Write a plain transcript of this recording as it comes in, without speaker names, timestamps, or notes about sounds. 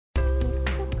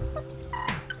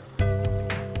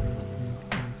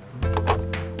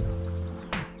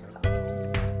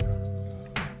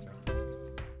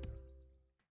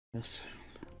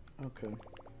Okay.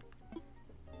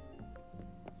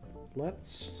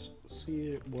 Let's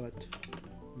see what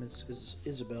Miss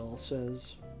Isabel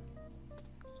says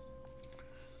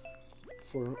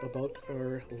about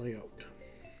our layout.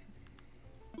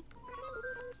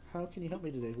 How can you help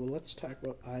me today? Well, let's talk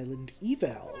about island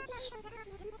evals.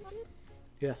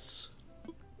 Yes.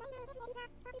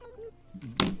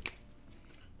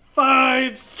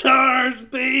 5 stars,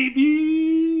 baby!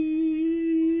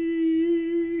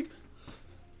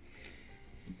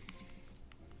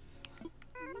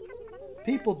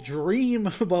 People dream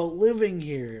about living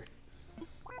here.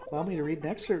 Allow me to read an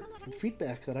excerpt from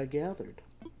feedback that I gathered.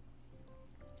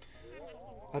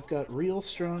 I've got real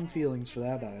strong feelings for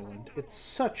that island. It's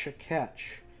such a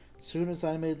catch. As soon as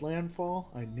I made landfall,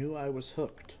 I knew I was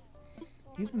hooked.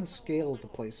 Even the scale of the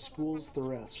place schools the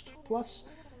rest. Plus,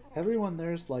 everyone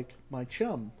there's like my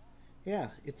chum.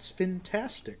 Yeah, it's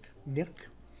fantastic, Nick.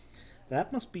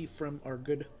 That must be from our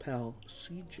good pal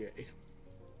CJ.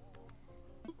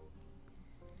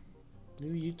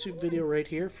 New YouTube video right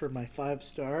here for my 5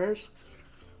 stars.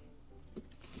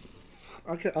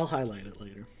 Okay, I'll highlight it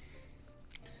later.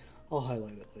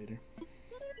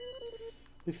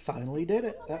 We finally did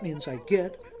it. That means I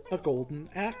get a golden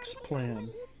axe plan.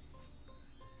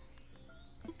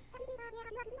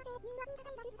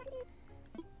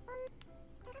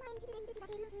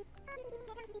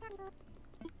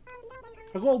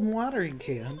 A golden watering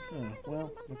can? Oh,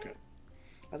 well, okay.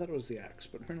 I thought it was the axe,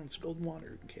 but apparently it's a golden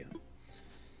watering can.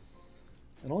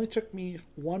 It only took me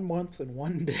 1 month and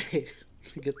 1 day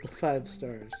to get the 5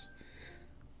 stars.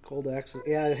 Gold axes.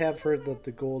 Yeah, I have heard that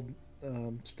the gold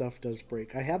stuff does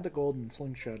break. I had the golden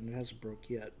slingshot and it hasn't broke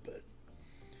yet, but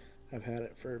I've had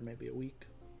it for maybe a week.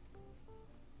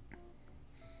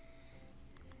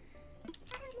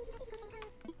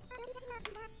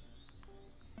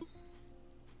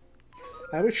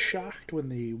 I was shocked when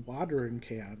the watering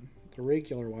can, the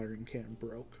regular watering can,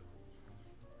 broke.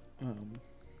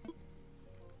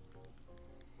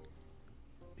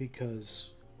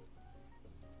 Because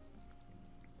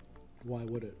why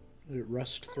would it? Did it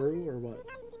rust through or what?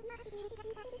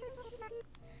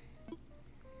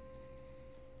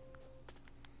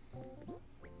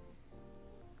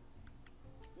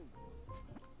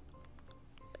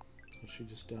 She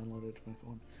just downloaded it to my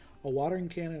phone. A watering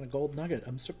can and a gold nugget.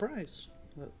 I'm surprised.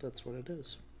 That's what it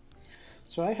is.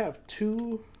 So I have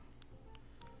 2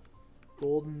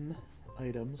 golden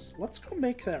items. Let's go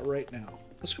make that right now.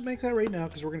 Let's go make that right now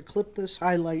because we're going to clip this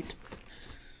highlight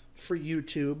for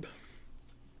YouTube.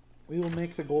 We will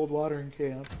make the gold watering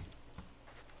can.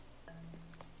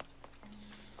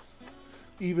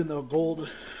 Even though gold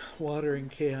watering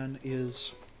can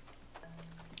is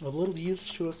a little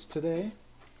used to us today,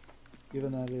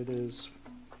 given that it is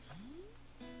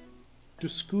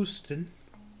disgusting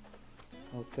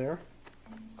out there.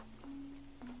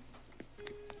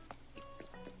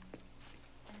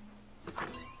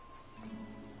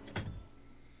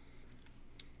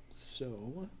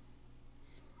 So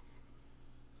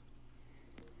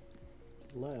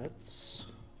let's,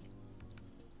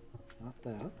 not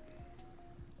that,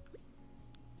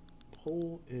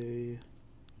 pull a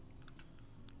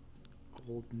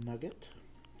gold nugget.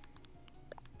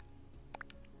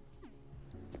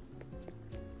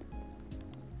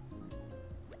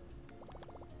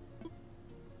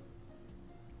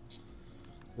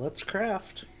 Let's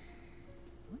craft.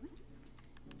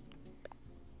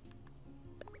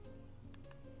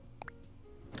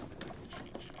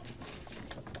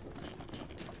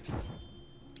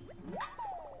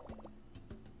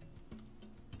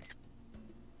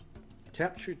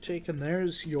 Capture taken.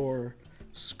 There's your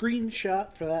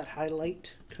screenshot for that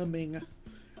highlight coming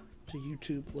to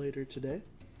YouTube later today.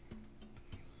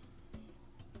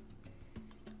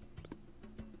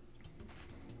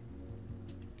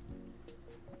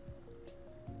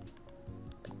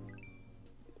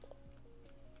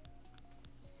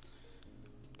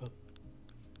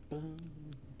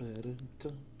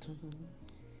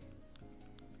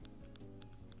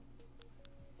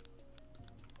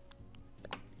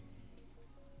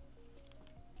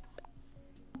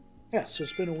 Yeah, so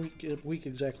it's been a week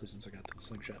exactly since I got that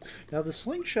slingshot. Now the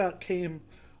slingshot came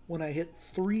when I hit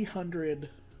 300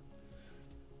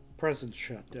 presents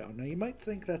shot down. Now you might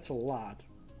think that's a lot,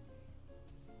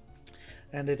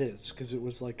 and it is, because it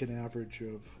was like an average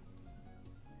of.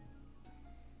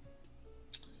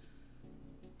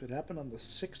 It happened on the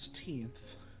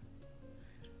 16th,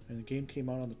 and the game came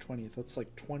out on the 20th. That's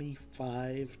like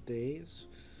 25 days.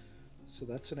 So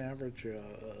that's an average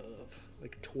of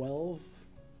like 12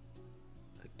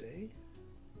 a day.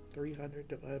 300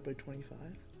 divided by 25.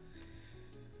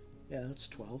 Yeah, that's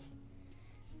 12.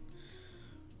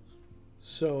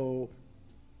 So,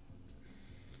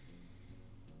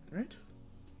 right?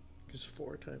 Because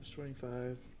 4 times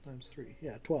 25 times 3.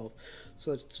 Yeah, 12.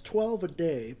 So it's 12 a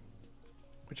day,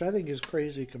 which I think is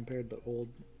crazy compared to old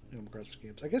Animal Crossing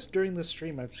games. I guess during this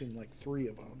stream I've seen like 3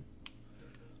 of them.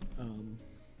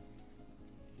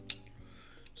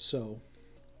 So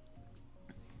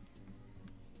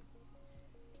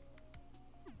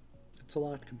it's a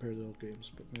lot compared to old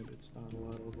games, but maybe it's not a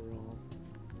lot overall.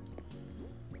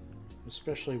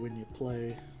 Especially when you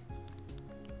play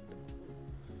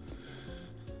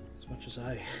as much as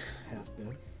I have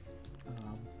been.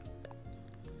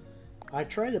 I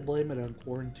try to blame it on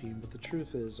quarantine, but the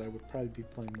truth is I would probably be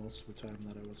playing most of the time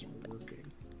that I wasn't working.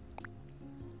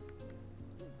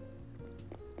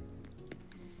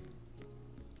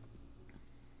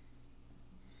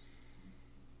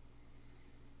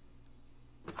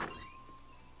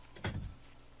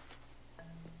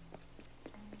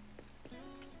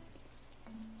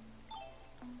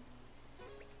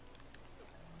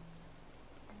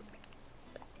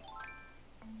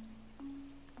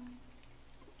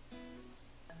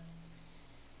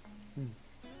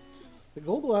 The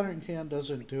gold watering can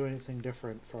doesn't do anything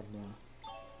different from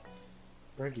the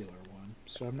regular one,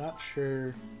 so I'm not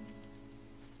sure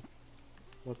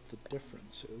what the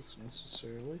difference is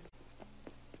necessarily.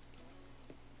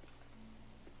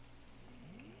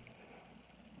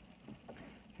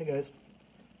 Hey guys,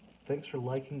 thanks for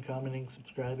liking, commenting,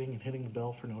 subscribing, and hitting the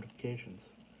bell for notifications.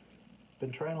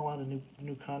 Been trying a lot of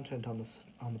new content on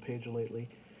the page lately,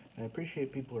 and I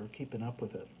appreciate people who are keeping up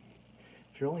with it.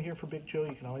 If you're only here for Big Joe,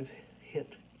 you can always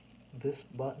hit this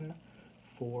button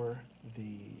for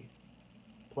the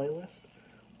playlist,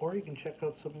 or you can check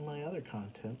out some of my other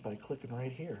content by clicking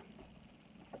right here.